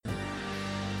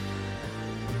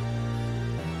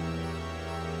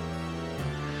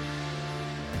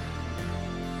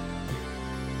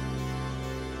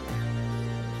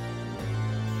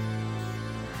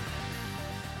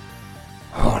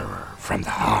from the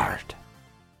Heart.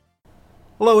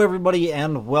 Hello everybody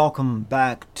and welcome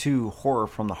back to Horror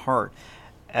from the Heart,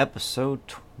 episode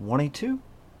 22.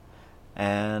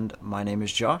 And my name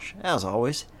is Josh, as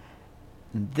always.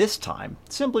 This time,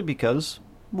 simply because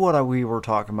what we were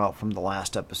talking about from the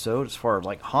last episode, as far as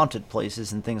like haunted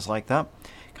places and things like that,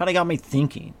 kind of got me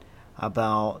thinking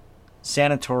about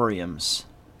sanatoriums.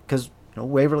 Because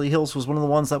Waverly Hills was one of the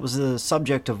ones that was the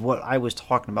subject of what I was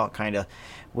talking about kind of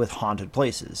with haunted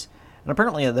places. And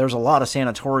apparently there's a lot of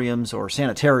sanatoriums, or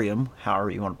sanitarium, however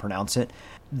you want to pronounce it,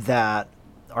 that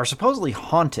are supposedly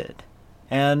haunted.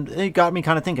 And it got me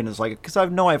kind of thinking, because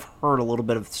I've heard a little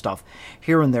bit of stuff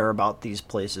here and there about these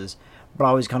places, but I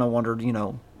always kind of wondered,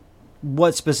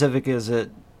 what specific is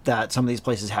it that some of these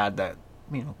places had that,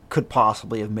 could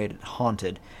possibly have made it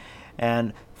haunted.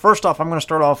 And first off, I'm going to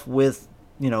start off with,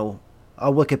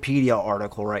 a Wikipedia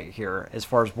article right here as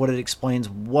far as what it explains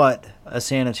what a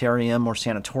sanitarium or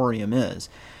sanatorium is.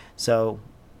 So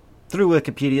through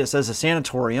Wikipedia, it says a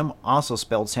sanatorium, also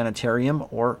spelled sanitarium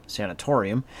or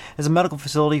sanatorium, is a medical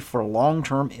facility for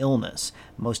long-term illness,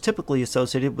 most typically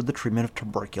associated with the treatment of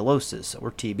tuberculosis, or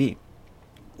TB,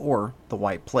 or the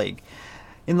White Plague,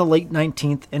 in the late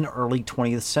 19th and early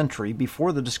 20th century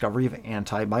before the discovery of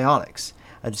antibiotics.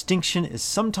 A distinction is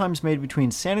sometimes made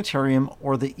between sanitarium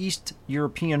or the East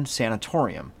European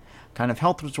sanatorium, kind of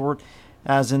health resort,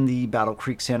 as in the Battle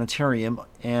Creek Sanitarium,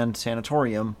 and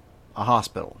sanatorium, a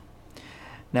hospital.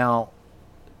 Now,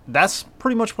 that's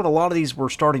pretty much what a lot of these were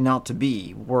starting out to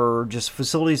be, were just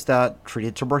facilities that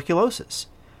treated tuberculosis.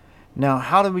 Now,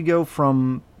 how do we go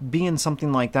from being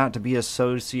something like that to be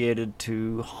associated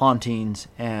to hauntings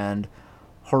and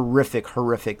horrific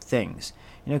things?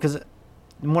 Because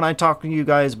when I talk to you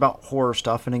guys about horror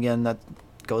stuff, and again, that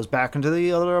goes back into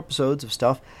the other episodes of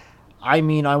stuff, I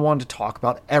want to talk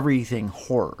about everything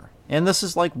horror. And this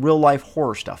is like real life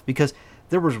horror stuff, because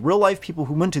there was real life people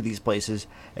who went to these places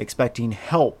expecting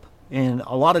help in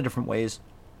a lot of different ways.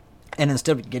 And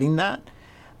instead of getting that,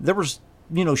 there was,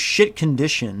 shit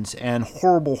conditions and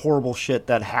horrible shit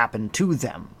that happened to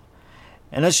them.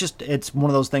 And it's one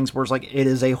of those things where it's like, it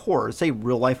is a horror. It's a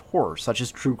real life horror, such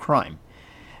as true crime.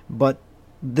 But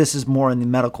this is more in the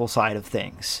medical side of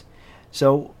things.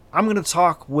 So I'm going to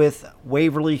talk with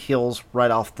Waverly Hills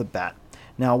right off the bat.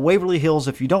 Now, Waverly Hills,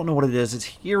 if you don't know what it is, it's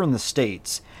here in the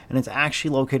States, and it's actually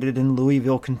located in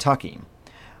Louisville, Kentucky.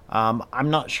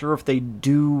 I'm not sure if they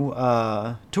do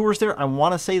tours there. I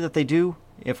want to say that they do,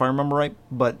 if I remember right,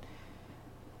 but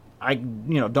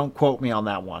don't quote me on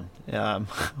that one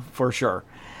for sure.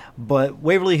 But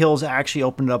Waverly Hills actually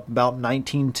opened up about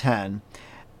 1910,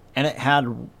 and it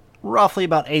had roughly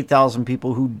about 8,000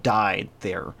 people who died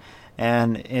there.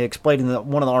 And it explained in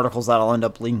one of the articles that I'll end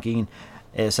up linking,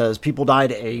 it says people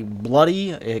died a bloody,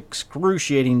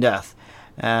 excruciating death.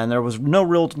 And there was no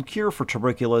real cure for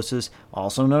tuberculosis,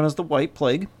 also known as the White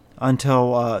Plague,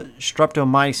 until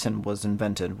streptomycin was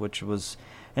invented, which was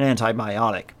an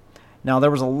antibiotic. Now,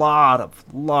 there was a lot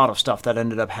of stuff that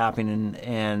ended up happening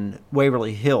in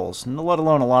Waverly Hills, and let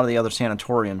alone a lot of the other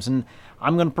sanatoriums. And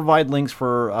I'm going to provide links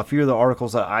for a few of the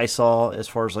articles that I saw as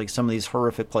far as like some of these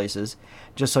horrific places,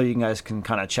 just so you guys can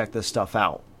kind of check this stuff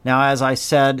out. Now, as I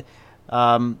said,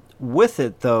 with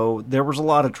it, though, there was a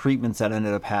lot of treatments that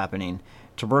ended up happening.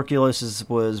 Tuberculosis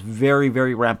was very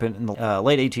rampant in the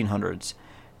late 1800s,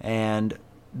 and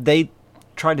they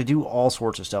tried to do all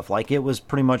sorts of stuff. Like, it was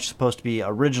pretty much supposed to be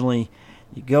originally,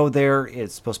 you go there,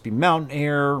 it's supposed to be mountain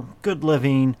air, good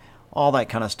living, all that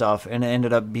kind of stuff, and it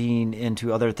ended up being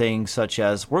into other things such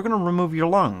as, we're going to remove your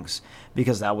lungs,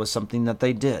 because that was something that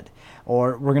they did.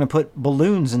 Or we're going to put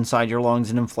balloons inside your lungs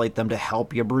and inflate them to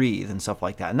help you breathe and stuff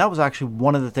like that. And that was actually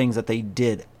one of the things that they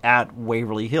did at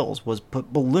Waverly Hills, was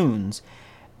put balloons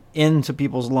into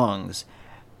people's lungs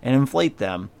and inflate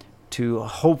them to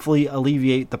hopefully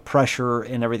alleviate the pressure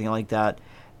and everything like that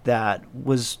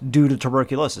was due to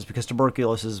tuberculosis, because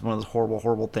tuberculosis is one of those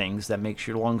horrible things that makes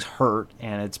your lungs hurt,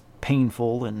 and it's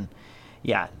painful, and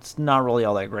yeah, it's not really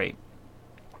all that great.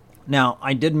 Now,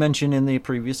 I did mention in the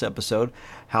previous episode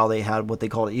how they had what they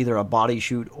called either a body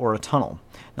chute or a tunnel.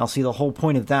 Now, see, the whole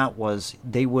point of that was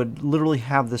they would literally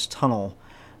have this tunnel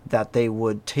that they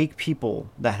would take people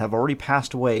that have already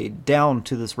passed away down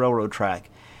to this railroad track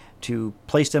to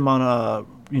place them on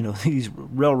these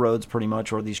railroads pretty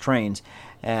much, or these trains,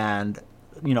 and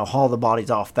haul the bodies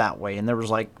off that way. And there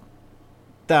was like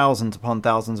thousands upon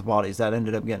thousands of bodies that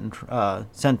ended up getting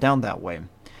sent down that way.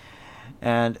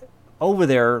 And over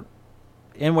there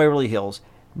in Waverly Hills,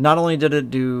 not only did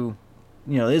it do,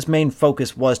 its main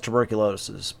focus was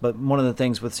tuberculosis, but one of the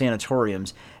things with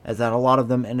sanatoriums is that a lot of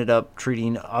them ended up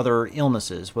treating other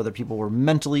illnesses, whether people were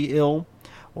mentally ill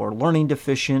or learning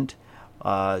deficient,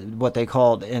 what they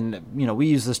called, and we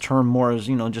use this term more as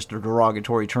just a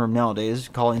derogatory term nowadays,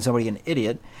 calling somebody an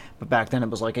idiot, but back then it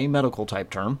was like a medical type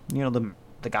term.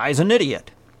 The guy's an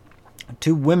idiot.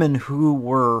 To women who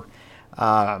were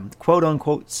quote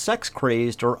unquote sex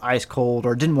crazed or ice cold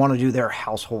or didn't want to do their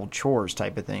household chores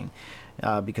type of thing,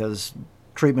 because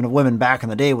treatment of women back in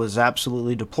the day was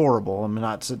absolutely deplorable. I'm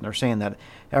not sitting there saying that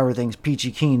everything's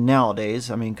peachy keen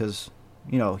nowadays. I mean, because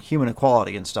human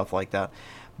equality and stuff like that.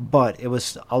 But it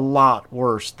was a lot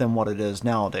worse than what it is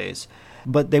nowadays.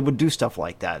 But they would do stuff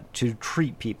like that to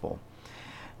treat people.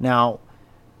 Now,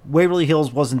 Waverly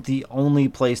Hills wasn't the only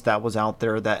place that was out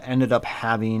there that ended up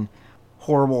having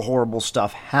horrible, horrible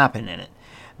stuff happen in it.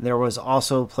 There was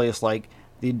also a place like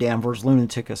the Danvers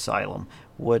Lunatic Asylum,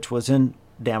 which was in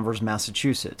Danvers,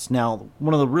 Massachusetts. Now,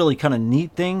 one of the really kind of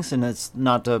neat things, and it's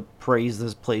not to praise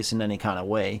this place in any kind of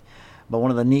way, but one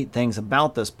of the neat things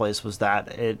about this place was that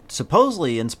it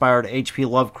supposedly inspired H.P.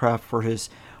 Lovecraft for his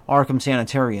Arkham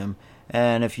Sanitarium.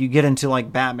 And if you get into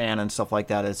like Batman and stuff like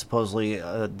that, it's supposedly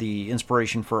the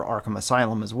inspiration for Arkham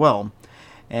Asylum as well.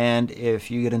 And if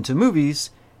you get into movies,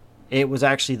 it was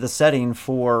actually the setting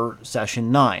for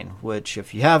Session 9, which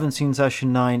if you haven't seen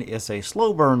Session 9, is a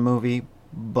slow burn movie,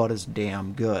 but it's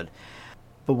damn good.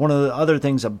 But one of the other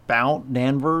things about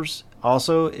Danvers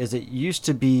also is it used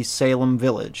to be Salem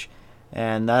Village.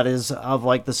 And that is of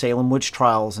like the Salem witch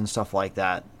trials and stuff like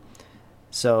that.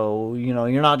 So,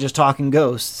 you're not just talking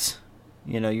ghosts.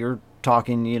 You're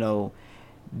talking,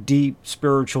 deep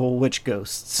spiritual witch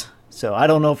ghosts. So I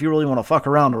don't know if you really want to fuck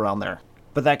around there.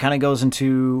 But that kind of goes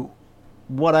into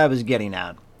what I was getting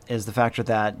at, is the factor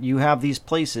that you have these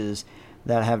places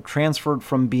that have transferred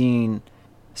from being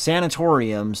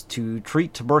sanatoriums to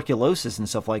treat tuberculosis and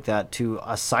stuff like that to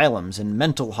asylums and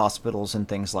mental hospitals and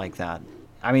things like that.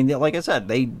 I mean, like I said,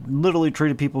 they literally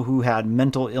treated people who had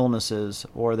mental illnesses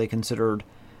or they considered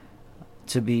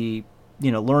to be,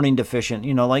 learning deficient,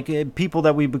 like people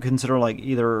that we would consider like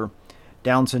either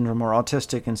Down syndrome or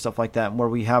autistic and stuff like that, where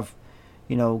we have,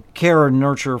 care and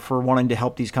nurture for wanting to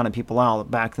help these kind of people out.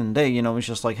 Back in the day, it's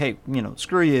just like, hey,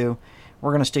 screw you,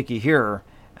 we're going to stick you here,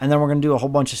 and then we're going to do a whole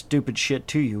bunch of stupid shit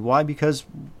to you. Why? Because,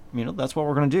 that's what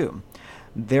we're going to do.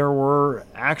 There were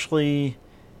actually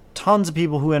tons of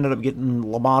people who ended up getting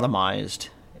lobotomized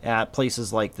at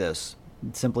places like this,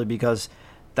 simply because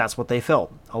that's what they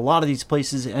felt. A lot of these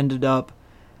places ended up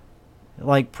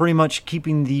like pretty much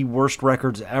keeping the worst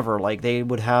records ever. Like they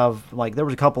would have, like there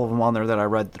was a couple of them on there that I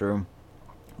read through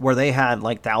where they had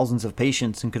like thousands of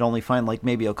patients and could only find like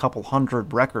maybe a couple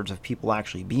hundred records of people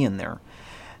actually being there.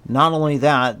 Not only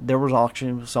that, there was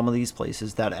actually some of these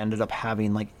places that ended up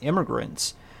having like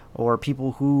immigrants or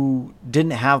people who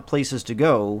didn't have places to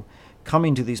go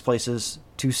coming to these places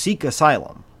to seek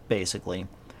asylum, basically.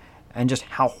 And just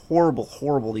how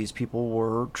horrible these people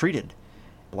were treated.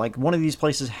 Like one of these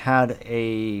places had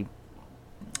a,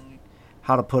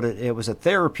 how to put it, it was a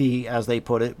therapy, as they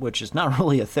put it, which is not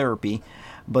really a therapy,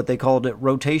 but they called it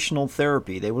rotational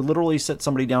therapy. They would literally sit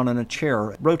somebody down in a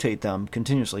chair, rotate them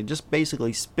continuously, just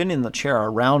basically spinning the chair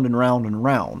around and round and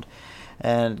round.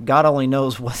 And God only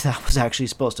knows what that was actually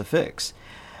supposed to fix.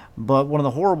 But one of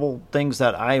the horrible things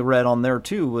that I read on there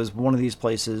too was one of these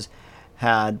places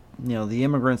had, the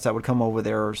immigrants that would come over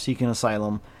there seeking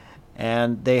asylum,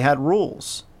 and they had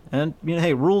rules. And,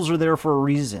 hey, rules are there for a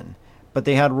reason. But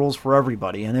they had rules for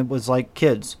everybody, and it was like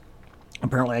kids.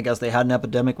 Apparently, I guess they had an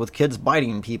epidemic with kids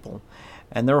biting people.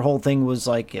 And their whole thing was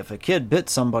like, if a kid bit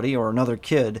somebody or another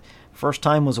kid, first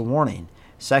time was a warning.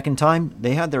 Second time,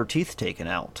 they had their teeth taken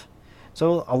out.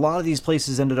 So a lot of these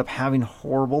places ended up having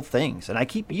horrible things. And I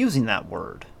keep using that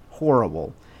word,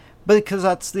 horrible. But because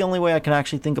that's the only way I can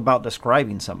actually think about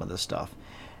describing some of this stuff.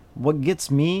 What gets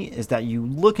me is that you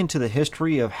look into the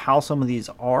history of how some of these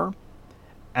are,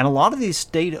 and a lot of these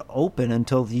stayed open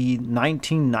until the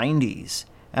 1990s.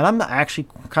 And I'm actually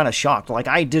kind of shocked. Like,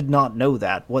 I did not know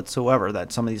that whatsoever,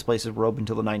 that some of these places were open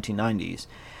until the 1990s.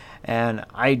 And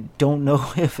I don't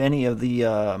know if any of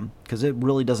the, because it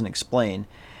really doesn't explain,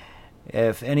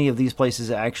 if any of these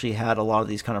places actually had a lot of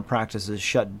these kind of practices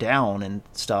shut down and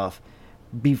stuff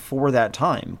before that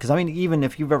time. Because, I mean, even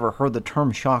if you've ever heard the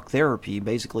term shock therapy,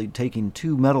 basically taking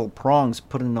two metal prongs,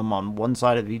 putting them on one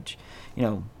side of each,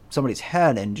 somebody's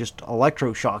head and just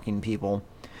electroshocking people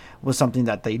was something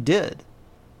that they did.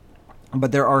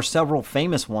 But there are several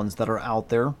famous ones that are out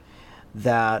there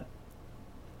that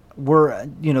were,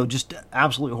 just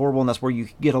absolutely horrible. And that's where you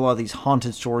get a lot of these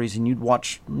haunted stories, and you'd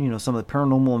watch, some of the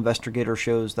paranormal investigator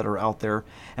shows that are out there,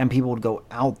 and people would go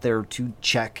out there to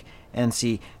check and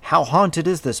see how haunted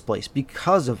is this place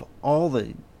because of all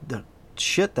the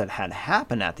shit that had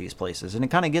happened at these places, and it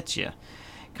kind of gets you.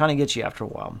 Kind of gets you after a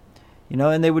while. You know,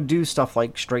 and they would do stuff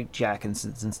like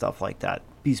straitjackets and stuff like that.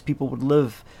 These people would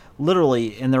live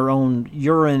literally in their own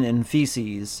urine and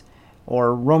feces,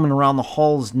 or roaming around the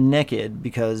halls naked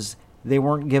because they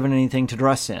weren't given anything to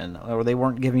dress in, or they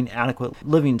weren't given adequate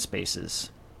living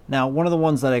spaces. Now, one of the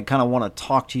ones that I kind of want to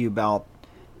talk to you about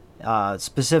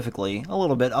specifically, a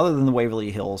little bit, other than the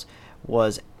Waverly Hills,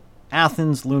 was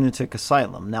Athens Lunatic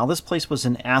Asylum. Now, this place was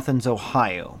in Athens,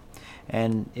 Ohio,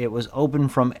 and it was open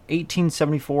from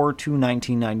 1874 to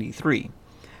 1993.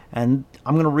 And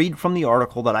I'm going to read from the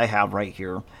article that I have right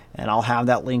here, and I'll have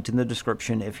that linked in the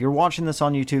description. If you're watching this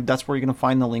on YouTube, that's where you're going to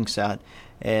find the links at.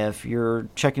 If you're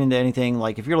checking into anything,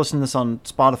 like if you're listening to this on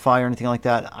Spotify or anything like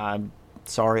that, I'm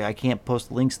sorry, I can't post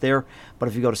the links there. But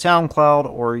if you go to SoundCloud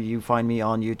or you find me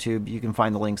on YouTube, you can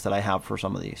find the links that I have for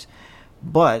some of these.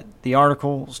 But the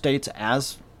article states,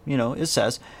 as you know, it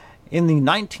says, in the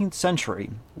 19th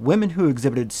century, women who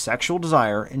exhibited sexual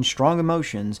desire and strong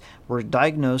emotions were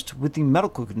diagnosed with the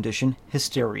medical condition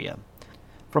hysteria.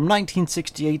 From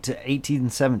 1968 to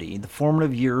 1870, the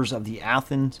formative years of the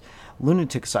Athens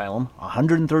Lunatic Asylum,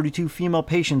 132 female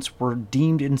patients were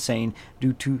deemed insane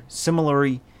due to similar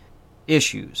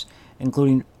issues,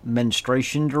 including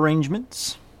menstruation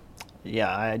derangements.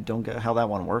 Yeah, I don't get how that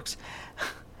one works.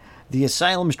 The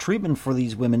asylum's treatment for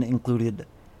these women included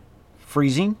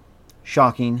freezing,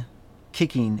 shocking,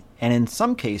 kicking, and in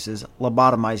some cases,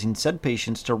 lobotomizing said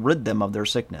patients to rid them of their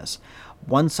sickness.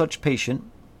 One such patient,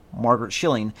 Margaret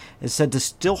Schilling, is said to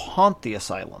still haunt the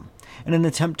asylum. In an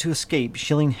attempt to escape,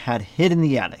 Schilling had hid in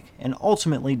the attic and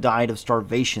ultimately died of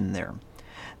starvation there.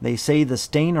 They say the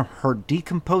stain of her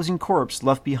decomposing corpse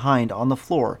left behind on the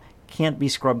floor can't be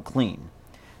scrubbed clean.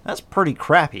 That's pretty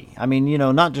crappy. I mean, you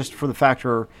know, not just for the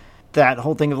factor, that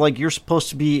whole thing of like you're supposed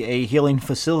to be a healing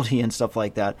facility and stuff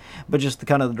like that, but just the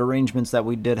kind of the derangements that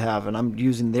we did have, and I'm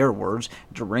using their words,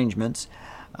 derangements,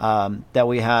 that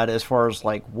we had as far as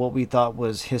like what we thought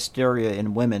was hysteria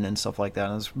in women and stuff like that.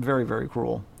 And it's very, very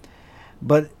cruel.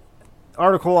 But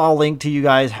article I'll link to you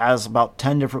guys has about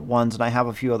 10 different ones, and I have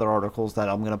a few other articles that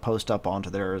I'm going to post up onto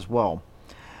there as well.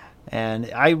 And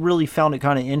I really found it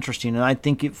kind of interesting, and I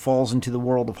think it falls into the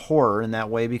world of horror in that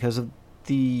way because of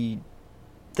the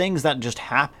things that just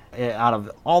happen. Out of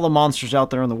all the monsters out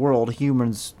there in the world,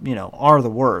 humans, you know, are the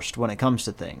worst when it comes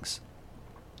to things.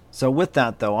 So with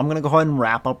that, though, I'm going to go ahead and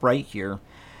wrap up right here.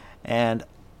 And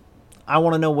I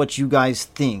want to know what you guys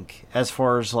think as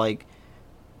far as, like,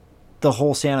 the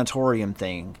whole sanatorium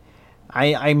thing.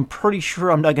 I'm pretty sure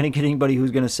I'm not going to get anybody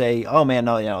who's going to say, oh, man,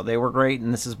 no, you know, they were great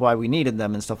and this is why we needed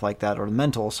them and stuff like that, or the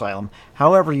mental asylum.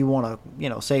 However you want to, you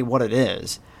know, say what it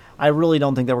is. I really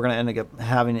don't think that we're going to end up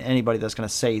having anybody that's going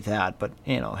to say that, but,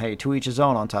 you know, hey, to each his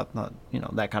own on top, you know,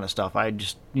 that kind of stuff. I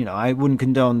just, you know, I wouldn't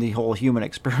condone the whole human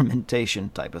experimentation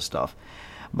type of stuff,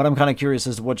 but I'm kind of curious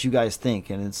as to what you guys think,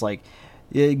 and it's like,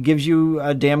 it gives you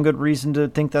a damn good reason to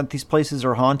think that these places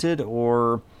are haunted,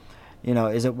 or, you know,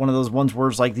 is it one of those ones where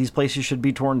it's like these places should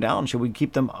be torn down? Should we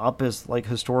keep them up as like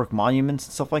historic monuments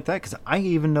and stuff like that? Because I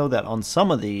even know that on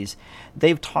some of these,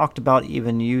 they've talked about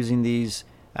even using these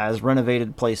as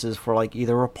renovated places for like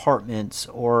either apartments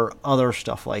or other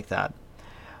stuff like that.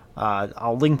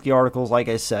 I'll link the articles, like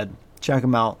I said. Check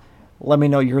them out. Let me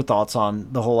know your thoughts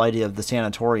on the whole idea of the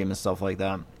sanatorium and stuff like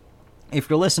that. If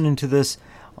you're listening to this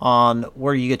on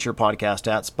where you get your podcast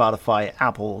at, Spotify,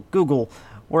 Apple, Google,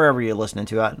 wherever you're listening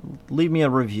to it, leave me a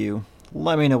review.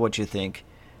 Let me know what you think.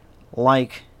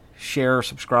 Like, share,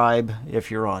 subscribe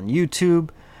if you're on YouTube.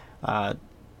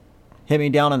 Hit me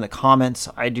down in the comments.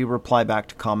 I do reply back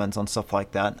to comments on stuff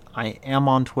like that. I am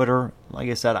on Twitter. Like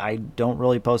I said, I don't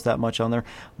really post that much on there,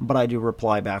 but I do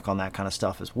reply back on that kind of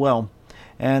stuff as well.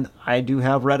 And I do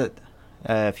have Reddit.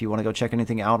 If you want to go check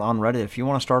anything out on Reddit, if you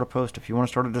want to start a post, if you want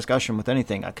to start a discussion with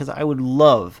anything, because I would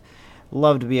love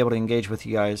to be able to engage with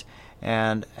you guys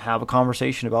and have a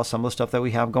conversation about some of the stuff that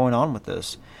we have going on with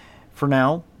this. For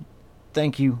now,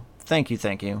 thank you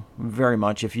very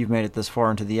much if you've made it this far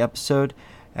into the episode,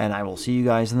 and I will see you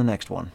guys in the next one.